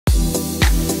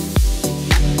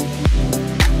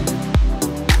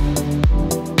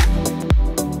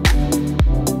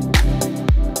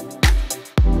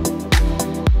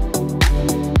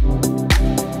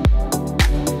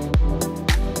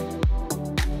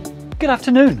Good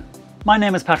afternoon. My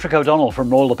name is Patrick O'Donnell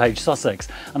from Royal LePage, Sussex,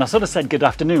 and I sort of said good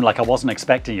afternoon like I wasn't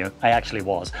expecting you. I actually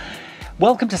was.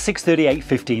 Welcome to 638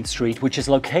 15th Street, which is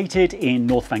located in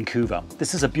North Vancouver.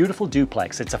 This is a beautiful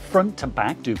duplex. It's a front to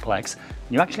back duplex.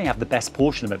 You actually have the best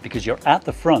portion of it because you're at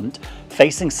the front,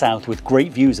 facing south with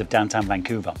great views of downtown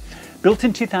Vancouver. Built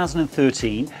in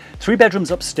 2013, 3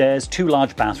 bedrooms upstairs, 2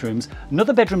 large bathrooms,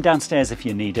 another bedroom downstairs if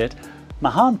you need it.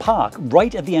 Mahan Park,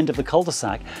 right at the end of the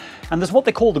cul-de-sac. And there's what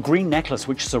they call the Green Necklace,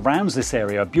 which surrounds this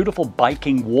area, a beautiful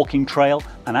biking, walking trail,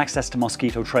 and access to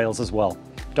mosquito trails as well.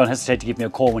 Don't hesitate to give me a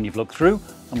call when you've looked through,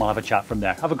 and we'll have a chat from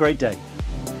there. Have a great day.